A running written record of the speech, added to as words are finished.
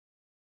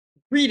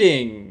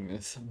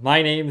Greetings!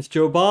 My name's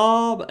Joe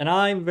Bob, and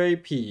I'm very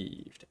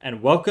peeved.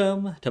 And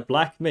welcome to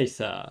Black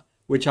Mesa,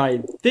 which I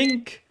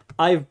think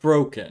I've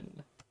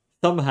broken.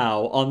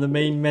 Somehow on the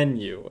main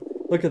menu.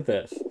 Look at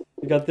this.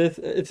 We got this.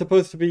 It's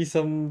supposed to be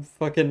some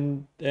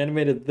fucking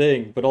animated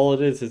thing, but all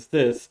it is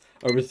this.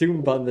 A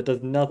resume button that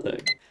does nothing.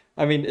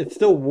 I mean, it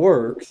still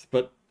works,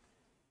 but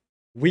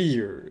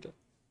weird.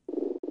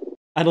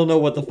 I don't know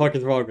what the fuck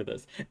is wrong with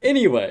this.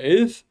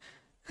 Anyways,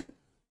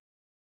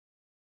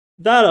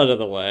 that out of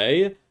the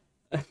way,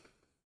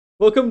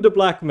 welcome to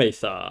Black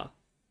Mesa.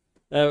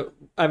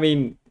 I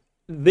mean,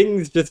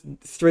 things just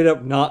straight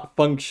up not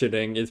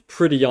functioning is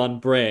pretty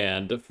on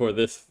brand for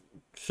this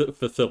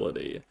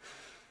facility.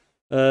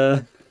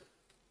 So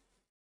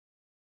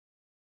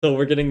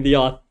we're getting the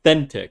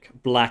authentic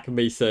Black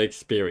Mesa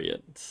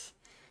experience.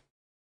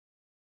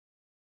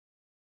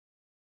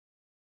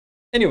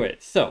 Anyway,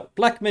 so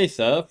Black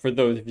Mesa, for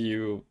those of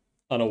you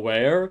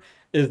unaware,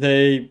 is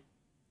a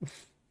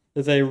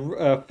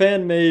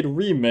fan-made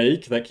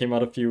remake that came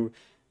out a few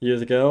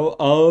years ago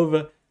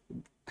of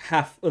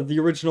the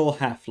original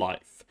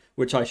Half-Life,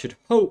 which I should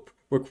hope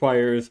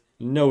requires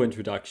no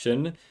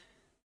introduction.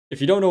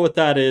 If you don't know what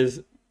that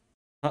is,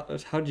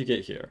 how'd you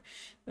get here?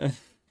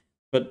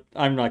 But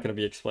I'm not going to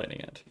be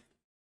explaining it.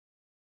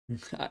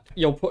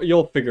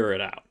 You'll figure it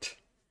out.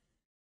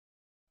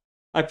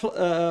 I've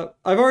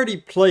already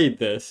played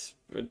this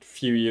a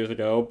few years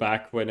ago,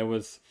 back when it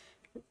was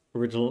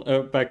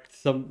back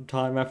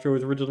sometime after it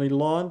was originally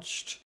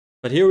launched.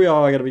 But here we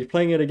are, I gotta be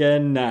playing it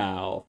again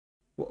now.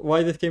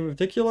 Why this game in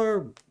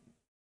particular?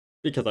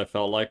 Because I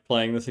felt like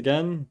playing this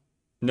again.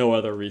 No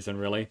other reason,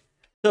 really.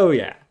 So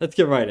yeah, let's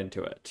get right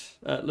into it.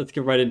 Let's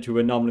get right into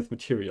anomalous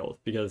materials,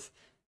 because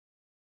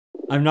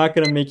I'm not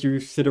gonna make you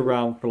sit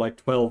around for like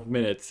 12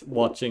 minutes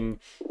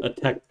watching a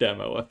tech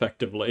demo,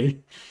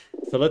 effectively.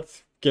 So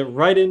let's get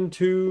right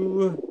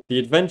into the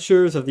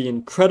adventures of the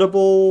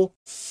incredible,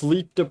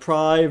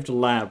 sleep-deprived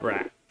lab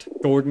rat,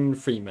 Gordon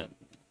Freeman.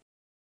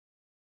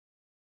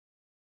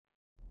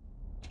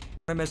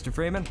 Hi, Mr.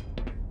 Freeman.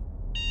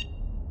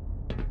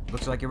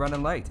 Looks like you're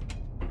running late.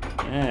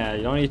 Yeah,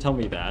 you don't need to tell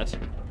me that.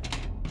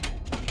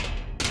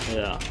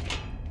 Yeah.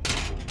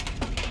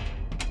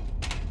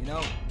 You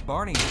know,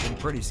 Barney's been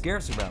pretty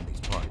scarce around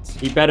these parts.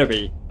 He better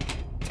be.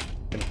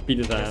 Gonna beat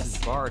his ass.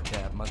 His bar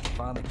tab must have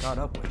finally caught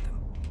up with him.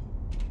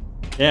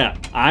 Yeah,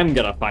 I'm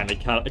gonna finally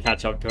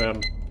catch up to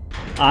him.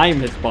 I'm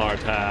his bar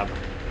tab.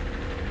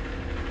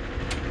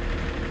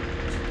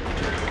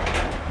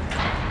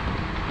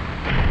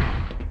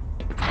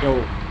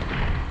 Yo.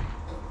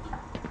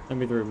 Let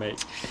me through,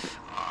 mate.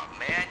 Aw,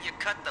 man, you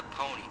cut the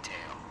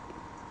ponytail.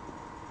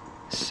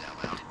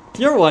 Sellout.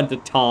 You're one to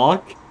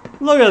talk.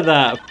 Look at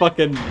that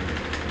fucking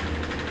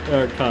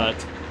haircut.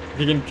 If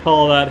you can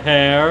call that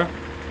hair.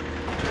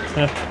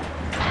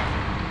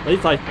 At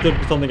least I stood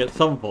for something at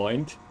some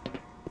point.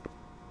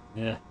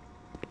 Yeah.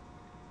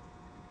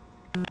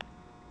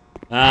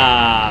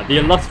 Ah, the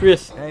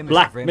illustrious Hey, Mr.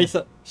 Black Freeman.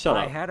 Mesa. Shut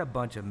up. I had a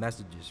bunch of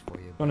messages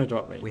for you. Wanna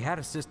drop me? We had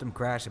a system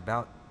crash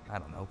about, I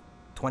don't know,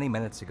 20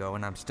 minutes ago,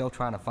 and I'm still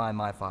trying to find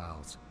my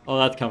files. Oh,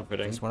 that's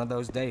comforting. Just one of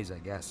those days, I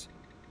guess.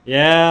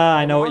 Yeah,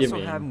 I know what you I'm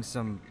mean. also having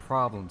some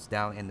problems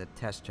down in the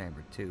test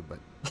chamber, too, but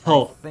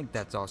Oh. I think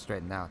that's all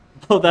straightened out.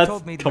 Oh, that's You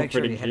told me to make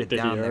sure comforting you headed to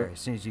down hear. there as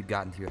soon as you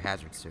got into your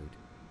hazard suit.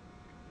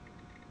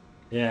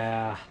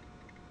 Yeah.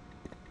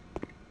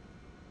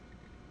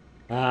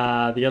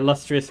 Ah, the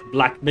illustrious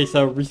Black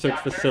Mesa Research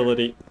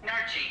Facility.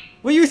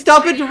 Will you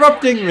stop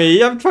interrupting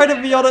me? I'm trying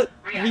to be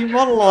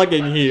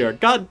monologuing here.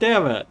 God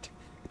damn it.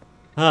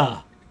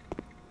 Ah.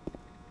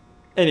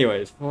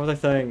 Anyways, what was I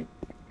saying?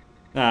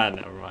 Ah,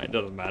 never mind.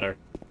 Doesn't matter.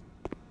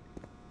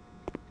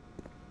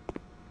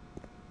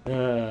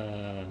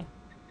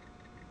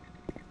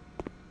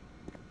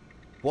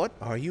 What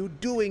are you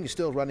doing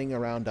still running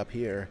around up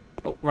here?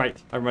 Oh, right.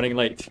 I'm running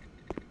late.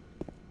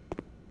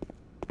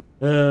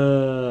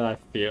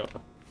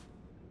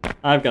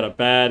 I've got a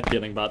bad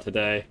feeling about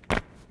today.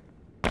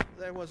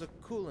 There was a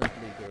coolant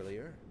leak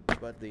earlier,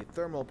 but the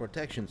thermal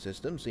protection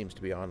system seems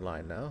to be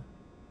online now.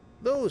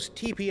 Those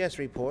TPS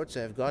reports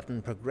have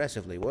gotten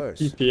progressively worse.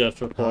 TPS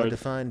Hard report. to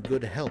find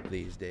good help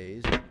these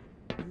days.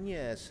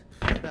 Yes,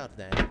 about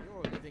that.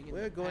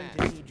 We're going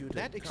to need you to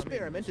That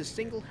experiment is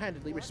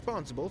single-handedly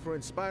responsible for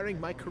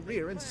inspiring my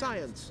career in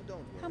science.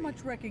 How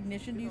much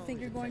recognition do you think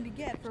you're going to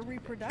get for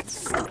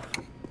reproduction?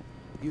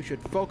 You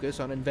should focus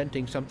on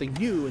inventing something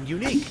new and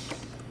unique.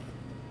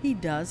 He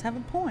does have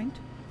a point.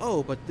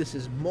 Oh, but this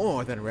is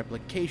more than a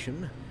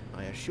replication,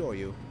 I assure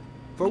you.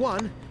 For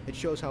one, it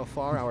shows how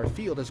far our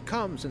field has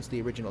come since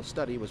the original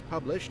study was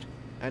published,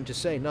 and to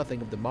say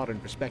nothing of the modern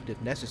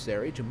perspective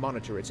necessary to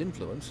monitor its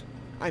influence.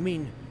 I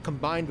mean,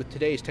 combined with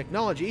today's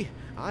technology,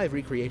 I've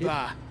recreated...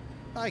 Bah!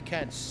 I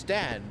can't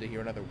stand to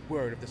hear another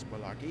word of this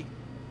malarkey.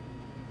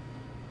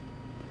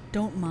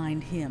 Don't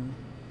mind him.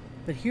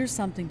 But here's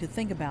something to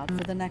think about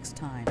for the next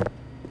time.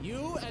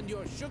 You and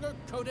your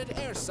sugar-coated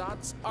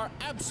ersatz are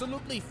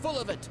absolutely full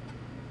of it.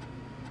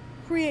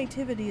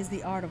 Creativity is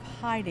the art of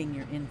hiding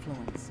your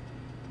influence.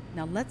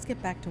 Now let's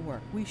get back to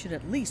work. We should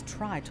at least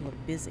try to look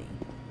busy.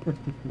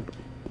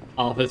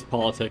 Office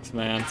politics,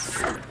 man.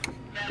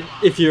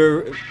 If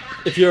you're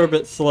a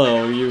bit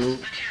slow, you...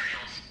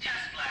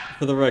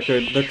 For the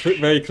record, they're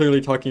very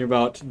clearly talking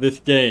about this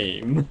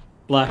game,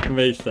 Black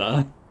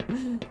Mesa.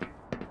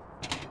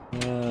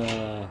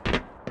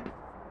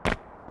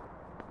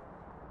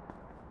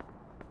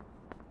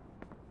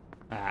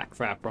 Ah,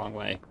 crap, wrong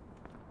way.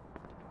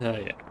 Oh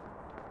yeah.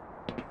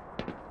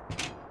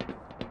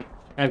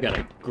 I've got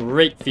a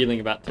great feeling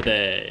about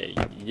today.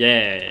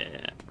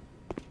 Yeah.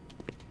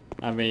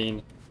 I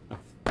mean,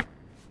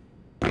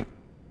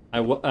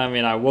 I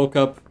woke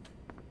up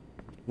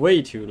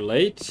way too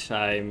late.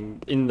 I'm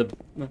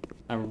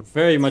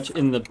very much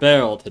in the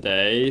barrel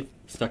today.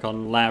 Stuck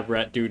on lab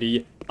rat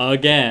duty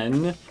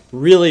again.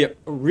 Really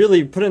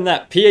putting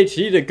that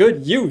PhD to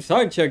good use,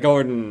 aren't you,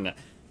 Gordon?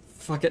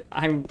 Fuck it,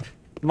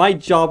 my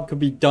job could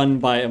be done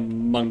by a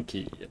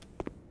monkey.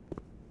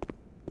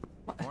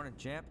 Morning,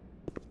 champ.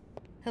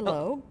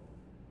 Hello?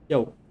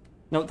 Yo,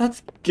 no,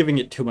 that's giving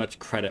it too much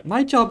credit.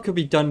 My job could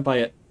be done by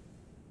a... I'm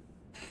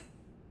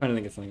trying to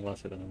think of something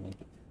lesser than a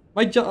monkey.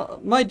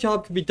 My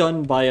job could be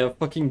done by a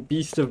fucking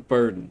beast of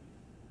burden.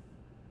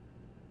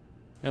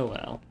 Oh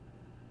well.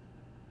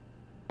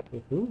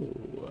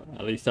 Ooh,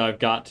 at least I've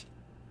got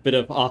a bit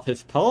of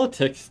office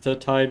politics to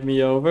tide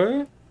me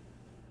over.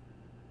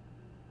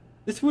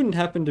 This wouldn't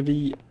happen to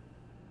be...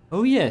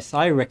 Oh yes,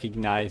 I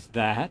recognize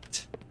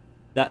that.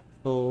 That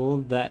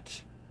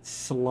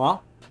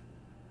slop.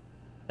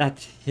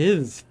 That's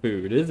his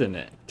food, isn't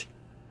it?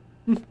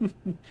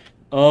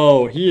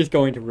 Oh, he is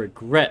going to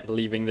regret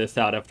leaving this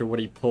out after what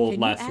he pulled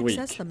last week. Can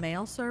you access the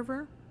mail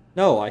server?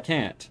 No, I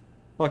can't.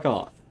 Fuck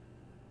off.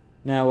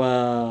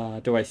 Now,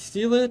 do I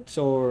steal it,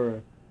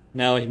 or...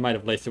 No, he might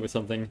have laced it with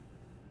something.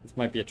 This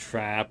might be a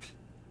trap.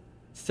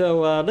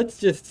 So, let's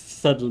just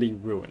subtly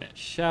ruin it,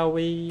 shall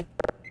we?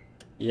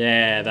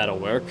 Yeah, that'll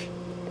work.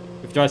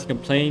 If he tries to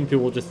complain,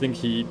 people will just think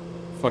he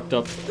fucked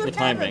up the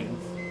timing.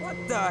 What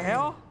the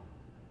hell?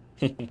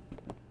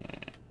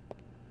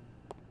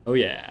 Oh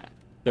yeah,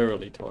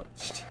 thoroughly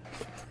torched.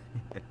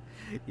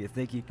 You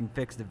think you can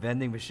fix the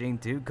vending machine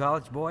too,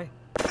 college boy?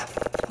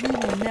 We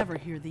will never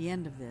hear the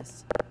end of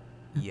this.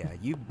 Yeah,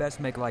 you best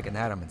make like an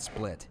atom and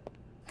split.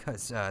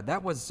 Cause,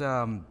 that was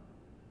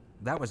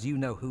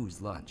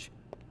you-know-who's lunch.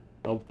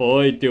 Oh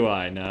boy, do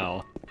I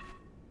know.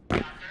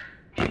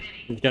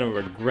 He's gonna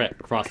regret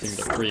crossing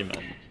the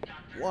Freeman.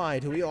 Why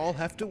do we all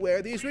have to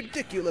wear these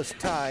ridiculous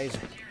ties?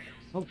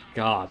 Oh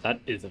god, that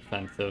is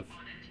offensive.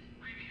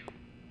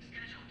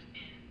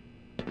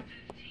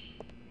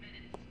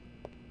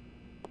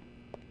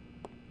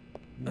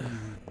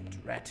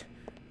 Drat.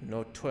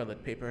 No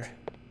toilet paper.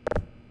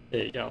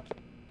 There you go.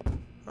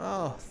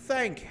 Oh,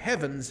 thank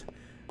heavens.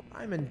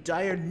 I'm in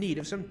dire need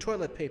of some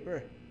toilet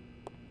paper.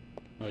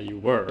 Oh, you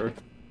were.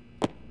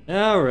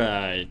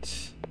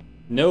 Alright.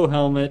 No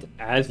helmet,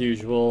 as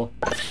usual.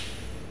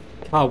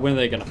 God, when are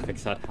they gonna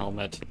fix that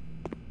helmet?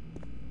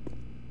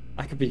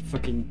 I could be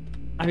fucking...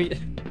 I mean,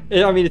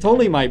 it's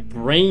only my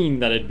brain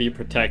that it'd be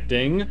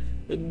protecting.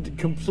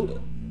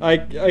 I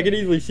could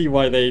easily see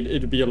why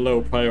it'd be a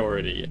low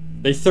priority.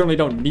 They certainly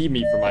don't need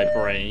me for my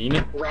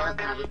brain.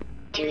 Welcome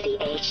to the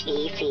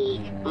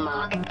HEV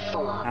Mark IV.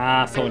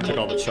 Ah, someone took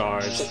all the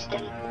charge.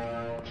 System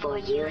for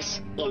use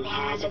in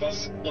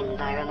hazardous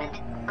environment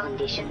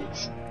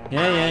conditions.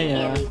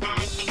 Yeah.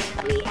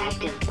 Impact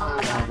reactive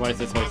armor. Why does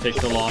this always take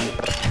so long?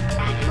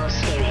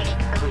 Atmospheric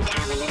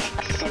contaminant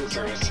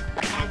sensors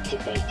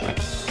activated.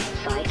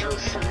 Vital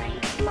sign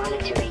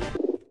monitoring.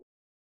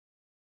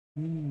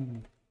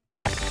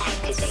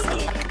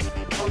 Activated.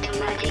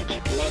 Automatic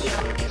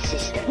medical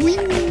systems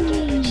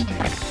engaged.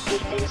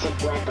 Defensive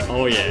weapon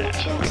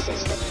protection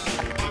system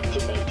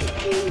activated.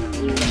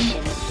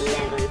 Munition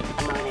level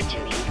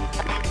monitoring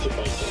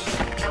activated.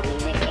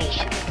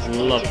 Communications.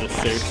 Love this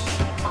suit.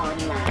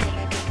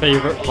 Online.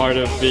 Favorite part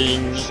of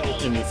being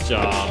in this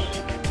job.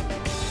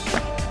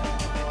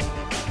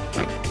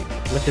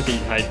 Look at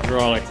these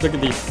hydraulics. Look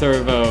at these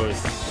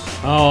servos.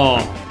 Oh,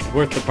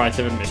 worth the price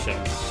of admission.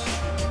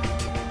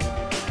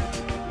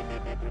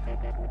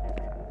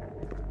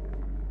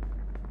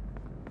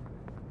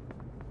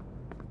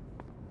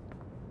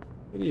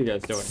 What are you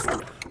guys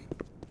doing?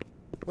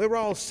 We're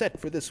all set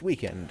for this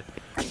weekend.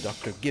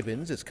 Dr.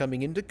 Gibbons is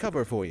coming in to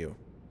cover for you.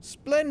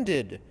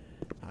 Splendid!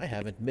 I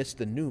haven't missed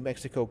the New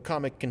Mexico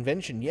Comic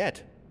Convention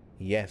yet.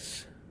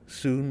 Yes,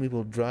 soon we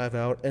will drive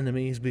our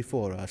enemies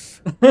before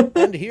us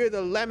and hear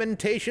the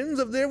lamentations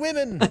of their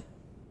women.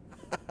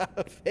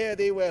 Fare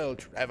thee well,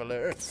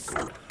 traveler.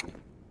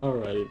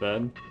 Alrighty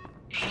then.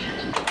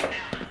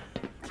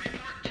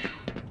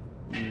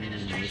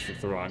 This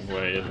is the wrong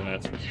way, isn't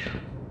it?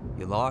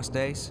 You lost,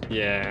 Ace?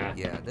 Yeah.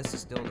 Yeah, this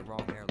is still the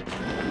wrong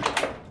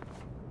airline.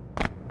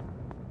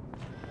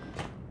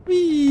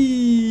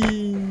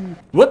 Whee!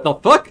 What the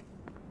fuck?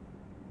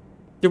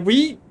 Did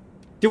we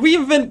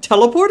invent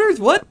teleporters?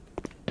 What?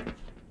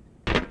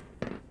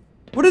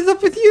 What is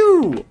up with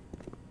you?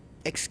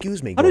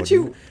 Excuse me, How did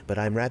Gordon, you... but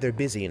I'm rather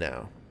busy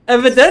now.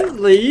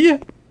 Evidently.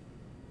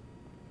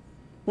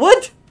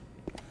 What?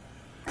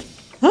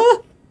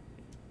 Huh?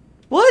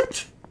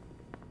 What?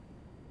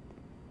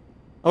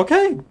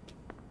 Okay.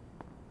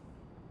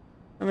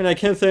 I mean, I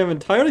can't say I'm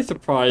entirely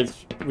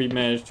surprised we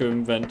managed to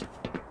invent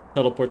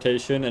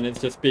teleportation and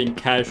it's just being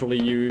casually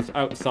used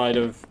outside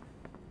of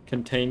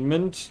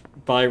containment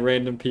by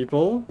random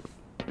people.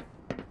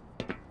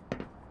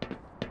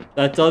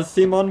 That does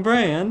seem on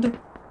brand.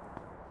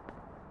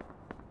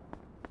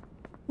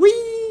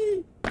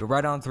 Whee! Go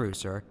right on through,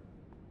 sir.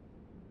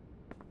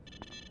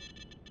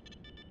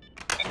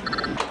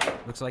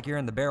 Looks like you're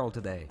in the barrel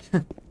today.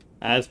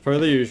 As per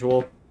the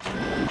usual.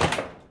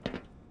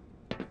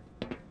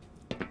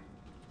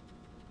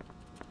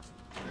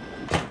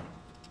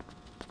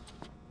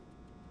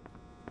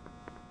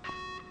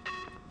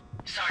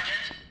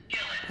 Sergeant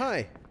Gillen.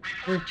 Hi.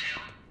 Report to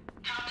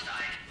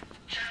topside.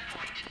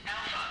 Checkpoint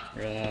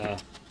Alpha. Yeah.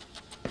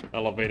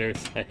 Elevators.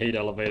 I hate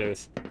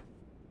elevators.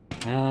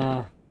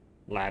 Ah.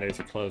 Ladders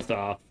are closed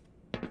off.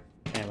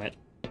 Damn it.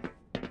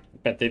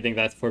 Bet they think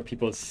that's for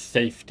people's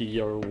safety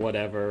or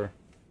whatever.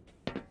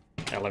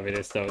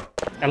 Elevators though.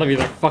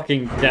 Elevators are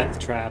fucking death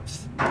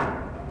traps.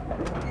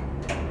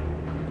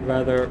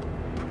 Rather.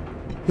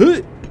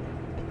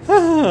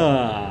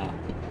 Ah.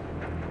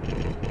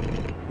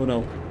 Oh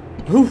no.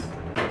 Oof.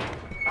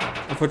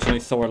 Unfortunately,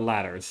 so are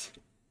ladders.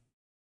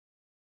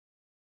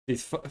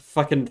 These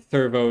fucking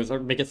servos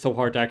make it so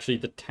hard to actually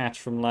detach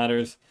from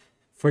ladders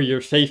for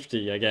your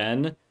safety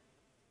again.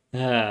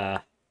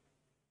 Ah.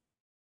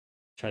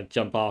 Try to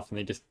jump off and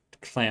they just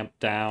clamp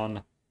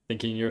down,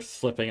 thinking you're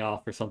slipping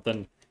off or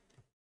something.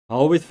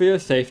 Always for your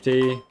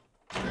safety,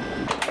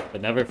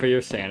 but never for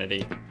your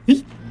sanity.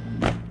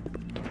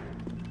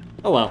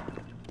 Oh well.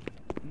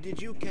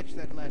 Did you catch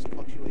that last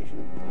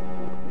fluctuation?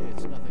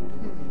 It's nothing to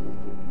worry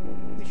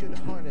about. We should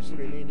harness the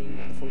remaining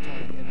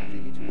photonic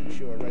energy to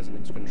ensure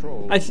resonance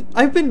control.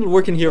 I've been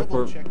working here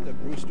for... Check the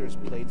Brewster's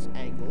plates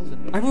angles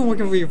and I've been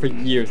working here for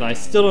years, and I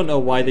still don't know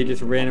why they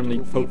just randomly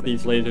poke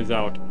these lasers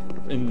out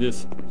in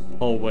this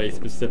hallway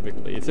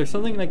specifically. Is there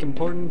something like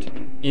important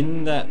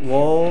in that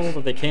wall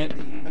that they can't...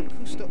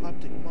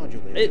 acousto-optic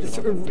modulators. It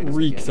sort of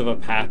reeks of a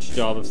patch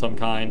job of some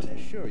kind. I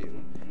assure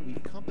you,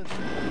 we've compensated.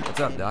 What's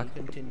up, Doc?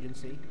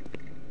 Contingency.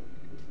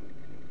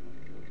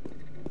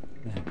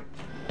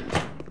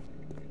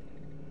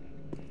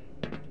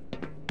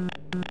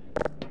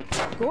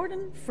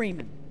 Gordon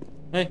Freeman.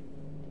 Hey.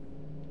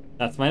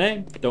 That's my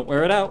name. Don't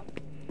wear it out.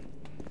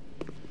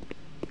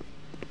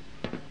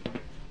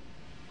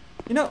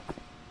 You know,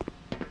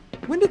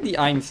 when did the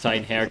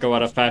Einstein hair go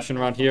out of fashion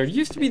around here? It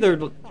used to be there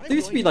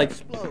used to be like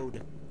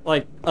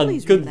a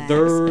Please good relax.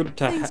 third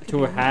Things could to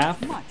be a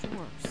half much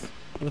worse.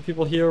 of the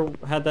people here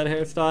had that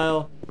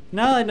hairstyle.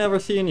 Now I never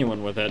see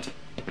anyone with it.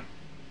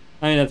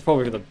 I mean, that's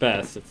probably for the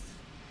best. It's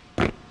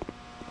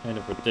kind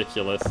of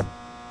ridiculous.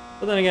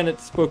 But then again,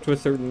 it spoke to a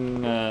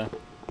certain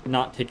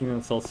not taking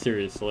themselves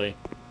seriously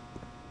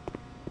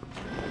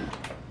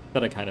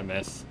that I kind of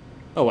miss.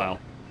 Oh wow.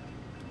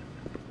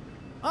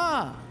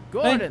 Ah,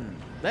 Gordon.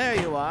 There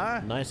you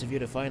are. Nice of you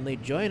to finally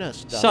join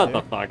us, Doctor. Shut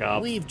the fuck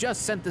up. We've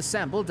just sent the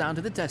sample down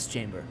to the test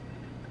chamber.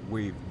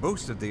 We've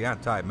boosted the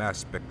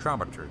anti-mass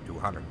spectrometer to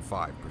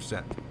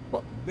 105%.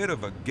 What? Bit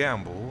of a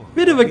gamble.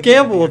 Bit of a but we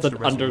gamble needed with the an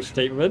extra resolution.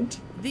 understatement.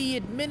 The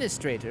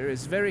administrator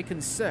is very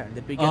concerned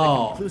that we get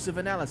Oh. a conclusive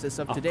analysis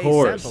of Of today's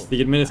course, sample. the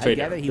I administrator.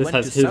 gather he This went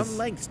has to some his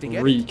lengths to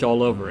get reek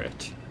all over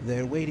it.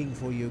 They're waiting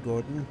for you,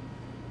 Gordon.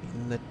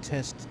 In the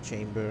test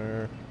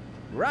chamber.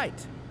 Right.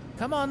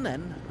 Come on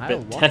then. A I'll bit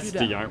walk you testy,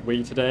 down. aren't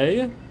we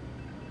today?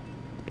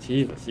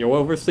 Jesus, you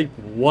oversleep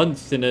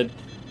once in a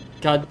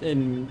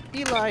in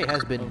Eli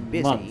has been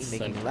busy months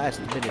making and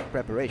last-minute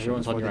preparations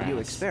everyone's on for the your new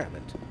ass.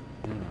 experiment.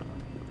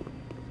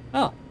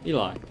 Oh,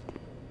 Eli.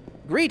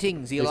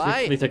 Greetings, At least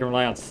Eli. they can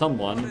rely on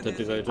someone to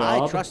do their I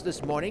job. trust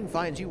this morning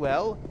finds you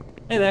well.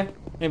 Hey there.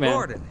 Hey man.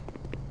 Gordon,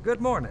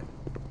 good morning.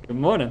 Good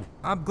morning.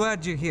 I'm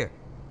glad you're here.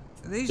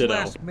 These Ditto.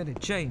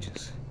 last-minute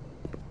changes,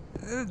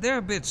 they're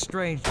a bit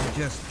strange to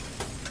just...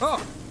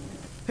 Oh!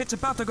 It's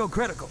about to go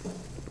critical.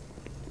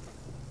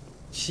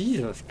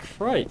 Jesus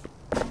Christ.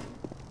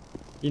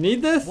 You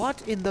need this?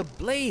 What in the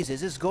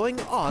blazes is going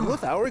on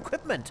with our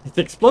equipment? It's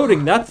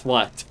exploding, that's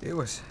what. It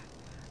was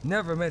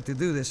never meant to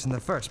do this in the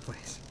first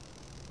place.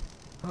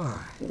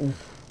 Oh,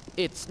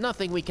 It's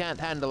nothing we can't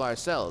handle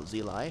ourselves,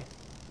 Eli.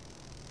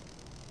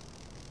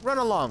 Run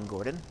along,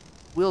 Gordon.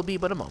 We'll be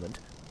but a moment.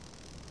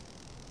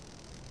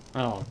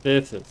 Oh,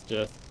 this is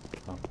just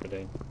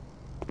comforting.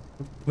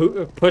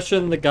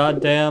 Pushing the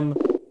goddamn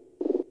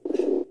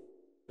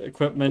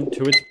equipment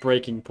to its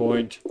breaking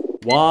point.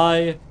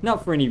 Why?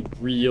 Not for any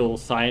real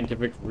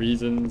scientific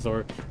reasons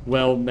or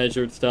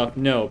well-measured stuff.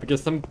 No,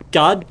 because some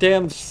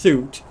goddamn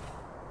suit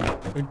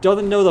who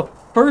doesn't know the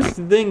first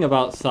thing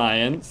about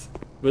science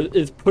but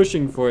is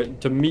pushing for it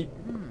to meet,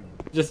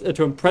 just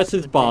to impress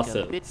his Take a bit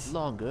bosses.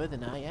 longer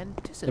than I To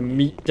anticipated.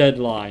 meet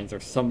deadlines or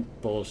some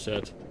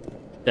bullshit.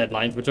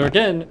 Deadlines which are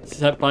again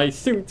set by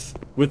suits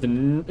with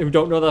who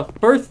don't know the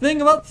first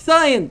thing about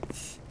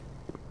science.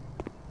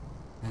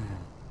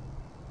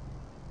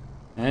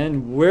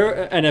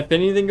 And if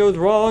anything goes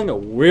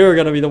wrong, we're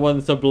gonna be the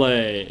ones to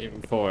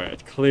blame for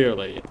it,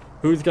 clearly.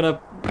 Who's gonna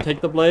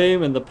take the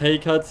blame and the pay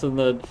cuts and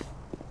the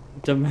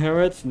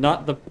demerits?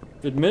 Not the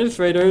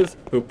administrators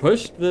who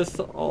pushed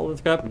all this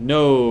crap.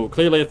 No,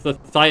 clearly it's the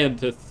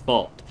scientists'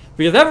 fault.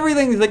 Because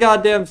everything's the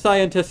goddamn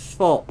scientists'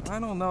 fault. I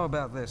don't know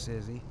about this,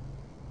 Izzy.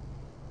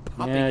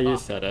 Yeah, you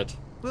said it.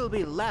 We'll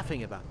be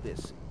laughing about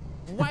this,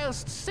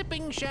 whilst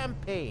sipping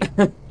champagne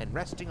and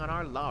resting on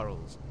our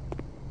laurels.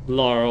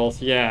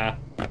 Laurels, yeah.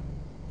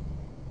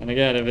 And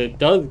again, if it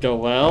does go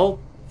well,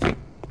 the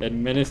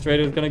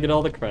administrator's gonna get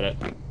all the credit.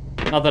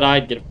 Not that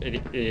I'd get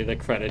any of the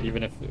credit,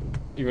 even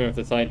if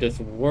the scientists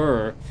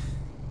were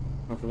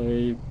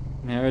hopefully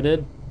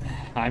merited.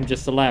 I'm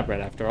just a lab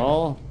rat after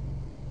all.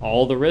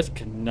 All the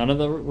risk, none of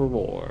the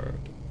reward.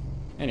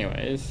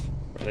 Anyways,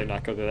 rather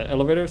not go through that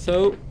elevator,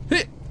 so...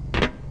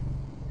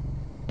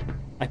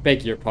 I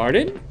beg your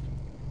pardon?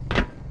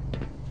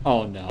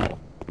 Oh no.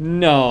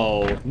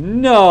 No!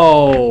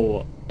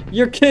 No!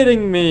 You're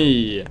kidding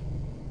me!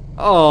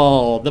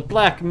 Oh, the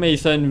Black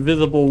Mesa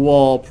Invisible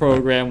Wall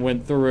program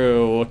went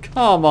through.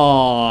 Come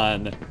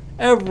on!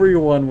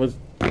 Everyone was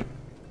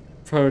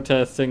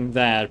protesting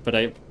that, but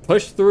I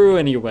pushed through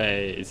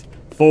anyways.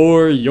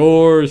 For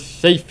your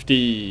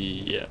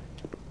safety.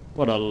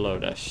 What a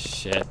load of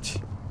shit.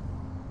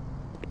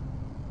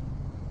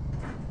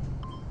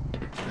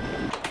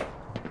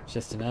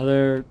 Just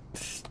another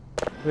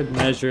stupid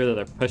measure that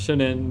they're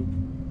pushing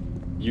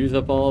in. Use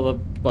up all the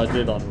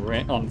budget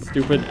on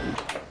stupid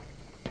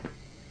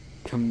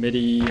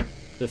committee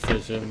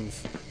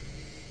decisions.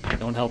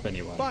 Don't help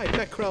anyone. By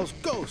Becquerel's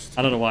ghost!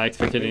 I don't know why I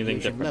expected anything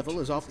Radiation different.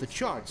 level is off the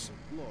charts.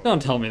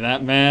 Don't tell me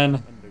that, man.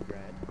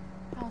 Undergrad.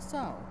 How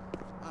so?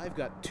 I've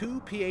got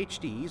 2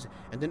 PhDs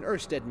and an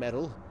Ørsted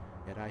medal,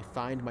 yet I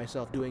find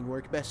myself doing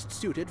work best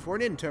suited for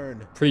an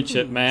intern. Preach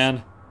it,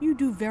 man. You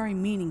do very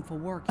meaningful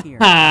work here.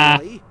 Ha!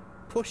 Really?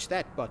 Push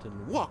that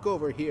button. Walk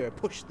over here.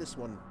 Push this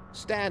one.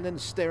 Stand and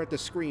stare at the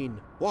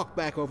screen. Walk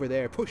back over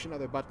there. Push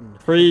another button.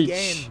 Preach.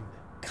 Again.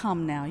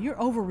 Come now, you're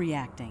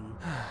overreacting.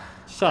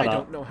 Shut I up.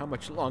 don't know how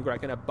much longer I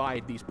can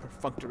abide these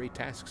perfunctory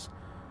tasks.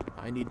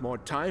 I need more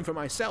time for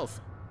myself.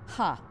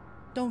 Ha!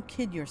 Don't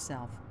kid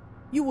yourself.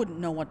 You wouldn't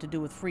know what to do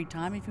with free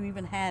time if you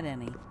even had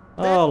any.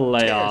 Oh,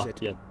 lay tears off,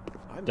 it. you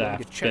I'm going to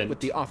daft check with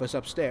bint. the office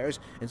upstairs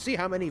and see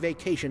how many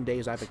vacation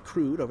days I've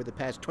accrued over the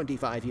past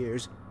 25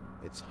 years.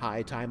 It's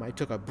high time I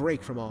took a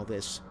break from all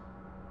this.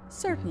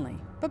 Certainly.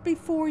 But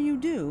before you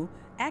do,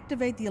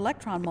 activate the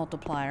electron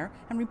multiplier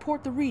and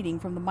report the reading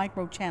from the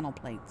micro channel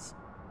plates.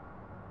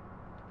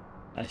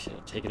 I should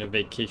have taken a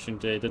vacation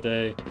day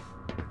today.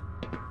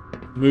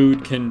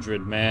 Mood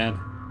kindred, man.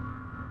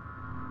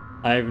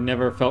 I've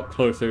never felt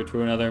closer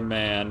to another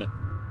man,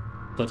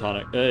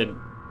 platonic, in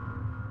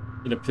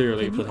a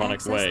purely Can you platonic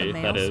access way, the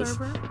mail that is,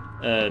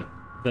 server?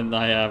 than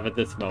I have at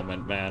this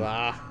moment, man.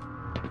 Bah.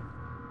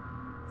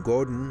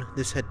 Gordon,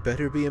 this had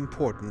better be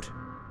important.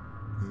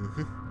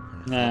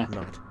 Nah.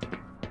 Not.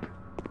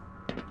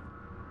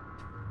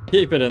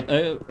 Keep it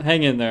in,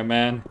 hang in there,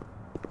 man.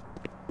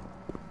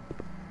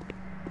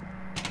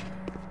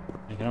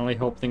 I can only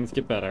hope things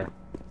get better.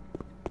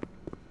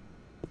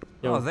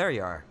 Yo. Oh, there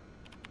you are.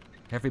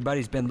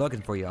 Everybody's been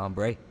looking for you,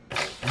 hombre.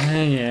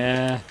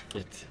 Yeah.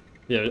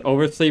 Yeah,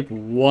 oversleep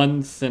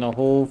once in a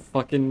whole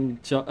fucking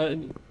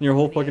your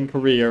whole fucking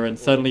career, and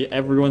suddenly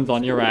everyone's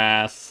on your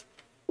ass.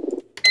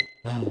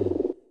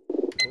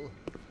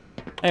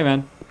 Hey,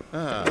 man.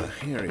 Ah,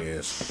 here he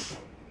is.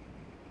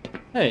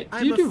 Hey,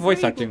 do you do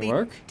voice acting we'll be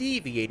work?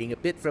 deviating a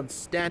bit from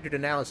standard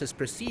analysis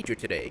procedure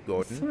today,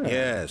 Gordon.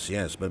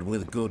 Yes, but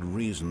with good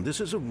reason. This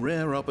is a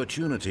rare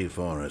opportunity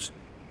for us.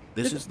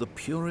 This is the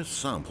purest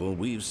sample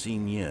we've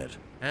seen yet.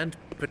 And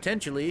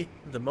potentially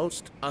the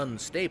most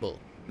unstable.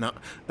 Now,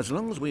 as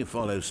long as we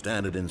follow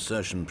standard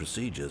insertion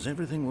procedures,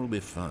 everything will be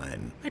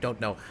fine. I don't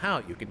know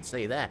how you can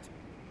say that.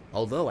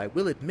 Although I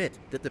will admit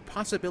that the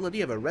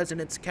possibility of a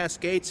resonance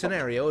cascade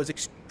scenario is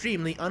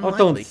extremely Oh, unlikely.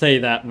 don't say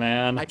that,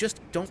 man. I just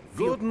don't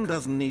feel... Gordon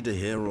doesn't need to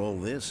hear all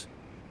this.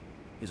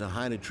 He's a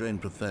highly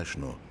trained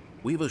professional.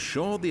 We've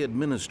assured the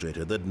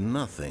administrator that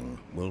nothing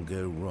will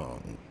go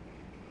wrong.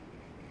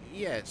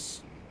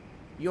 Yes,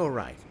 you're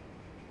right.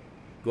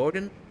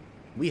 Gordon,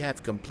 we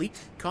have complete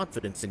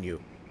confidence in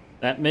you.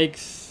 That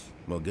makes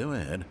Well, go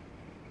ahead.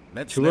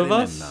 Let's two let of him in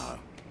us? now.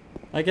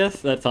 I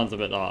guess that sounds a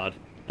bit odd.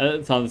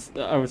 It sounds.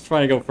 I was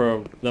trying to go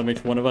for that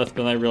makes one of us, but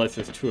then I realized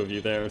there's two of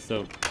you there,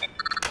 so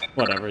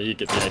whatever. You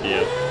get the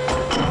idea.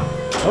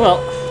 Oh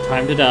well,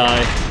 time to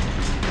die.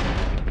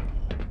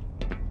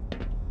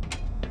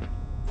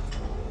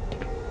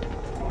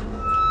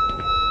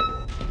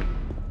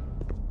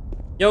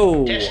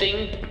 Yo,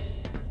 Testing.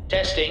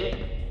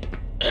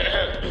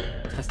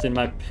 testing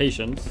my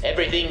patience.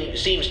 Everything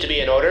seems to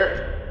be in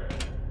order.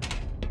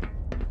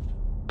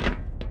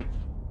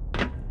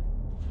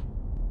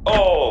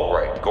 All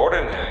right,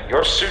 Gordon.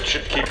 Your suit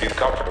should keep you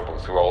comfortable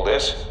through all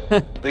this.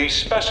 The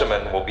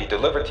specimen will be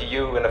delivered to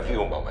you in a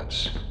few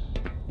moments.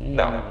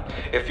 Now,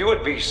 if you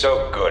would be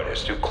so good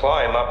as to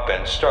climb up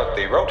and start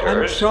the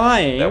rotors, I'm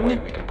trying. that way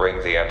we can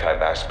bring the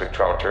anti-mass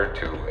spectrometer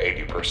to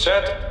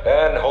 80%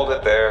 and hold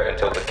it there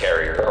until the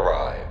carrier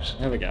arrives.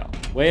 There we go.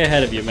 Way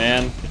ahead of you,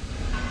 man.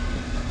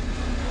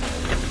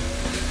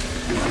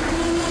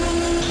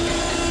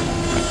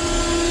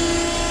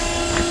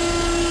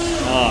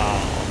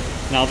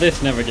 Oh, now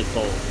this never gets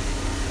old.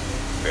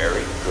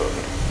 Very good.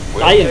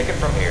 We'll Science. take it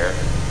from here.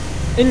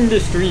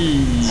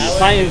 Industry, Power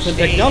science to and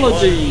stage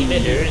technology. 1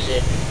 emitters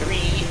in 3,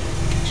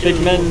 2, Big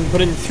men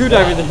putting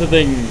screwdrivers into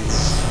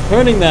things,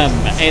 turning them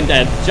and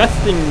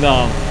adjusting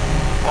them.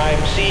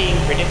 I'm seeing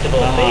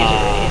predictable phase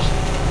arrays.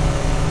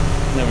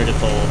 Never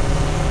gets old.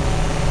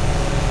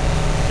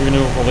 Even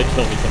though it'll probably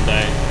kill me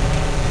someday.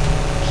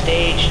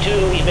 Stage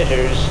 2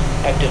 emitters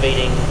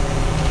activating.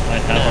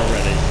 I have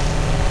already.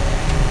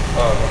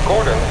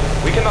 Gordon,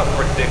 we cannot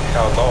predict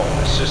how long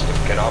the system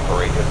can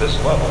operate at this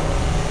level,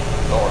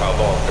 nor how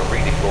long the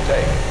reading will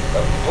take.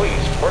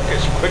 Please, work as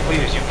quickly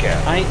as you can.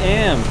 I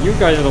am. You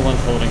guys are the ones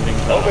holding things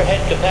up.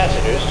 Overhead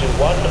capacitors to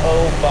 105%.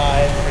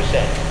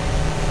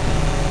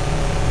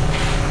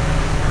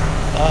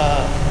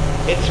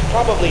 It's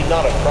probably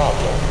not a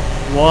problem.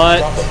 What?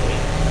 Probably.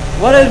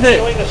 What is it?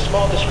 Showing a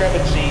small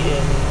discrepancy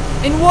in...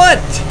 In what?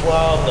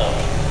 Well, no.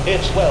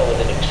 It's well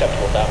within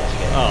acceptable bounds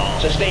again. Oh.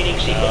 Sustaining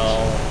sequence.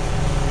 Oh.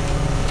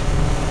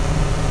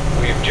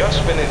 We've just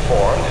been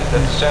informed that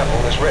the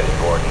sample is ready,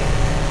 Gordon.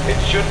 It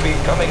should be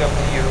coming up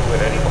to you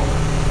at any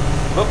moment.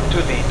 Look to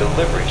the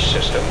delivery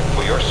system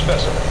for your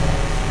specimen.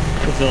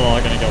 This is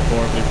all gonna go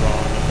horribly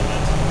wrong, isn't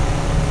it?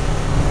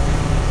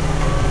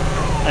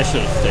 I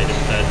should have stayed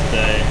in bed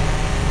today.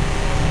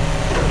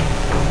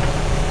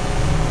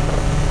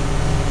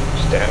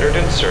 Standard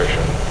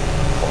insertion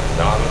or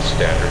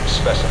non-standard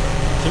specimen.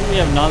 Shouldn't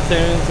we have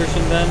non-standard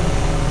insertion then?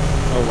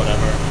 Or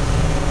whatever.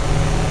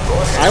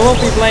 I won't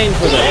be blamed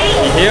for this,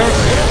 you hear?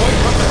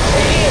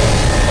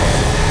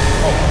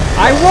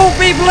 I won't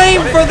be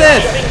blamed for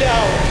this! Shutting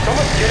down.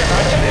 Someone get it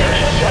right there.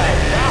 Shut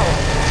it down.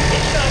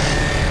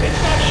 It's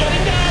not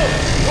shutting down.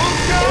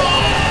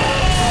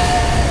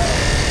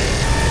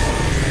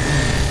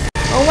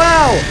 Oh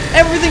wow!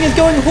 Everything is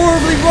going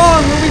horribly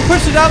wrong when we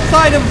push it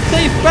outside of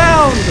safe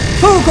bounds!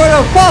 Who could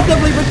have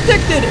possibly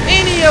predicted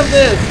any of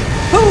this?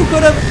 Who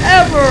could have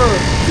ever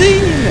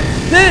seen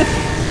this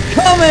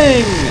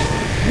coming?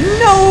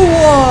 No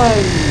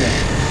one!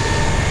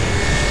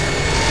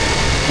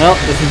 Well,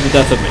 this is the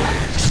death of me.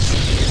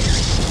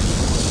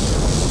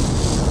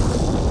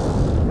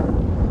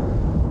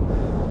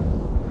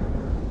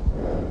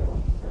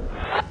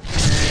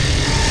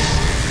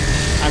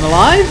 I'm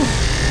alive?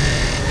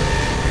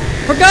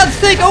 For God's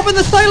sake, open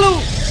the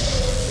silo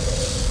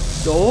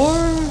door?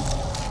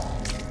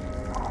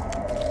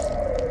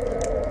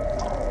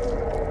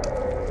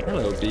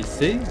 Hello,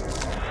 BC.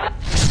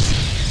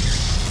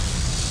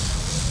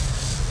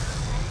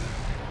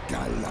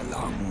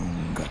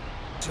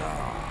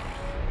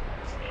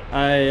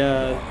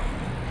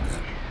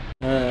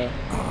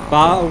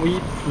 Ba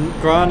weep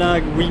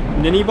grana weep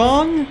ninny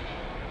bong?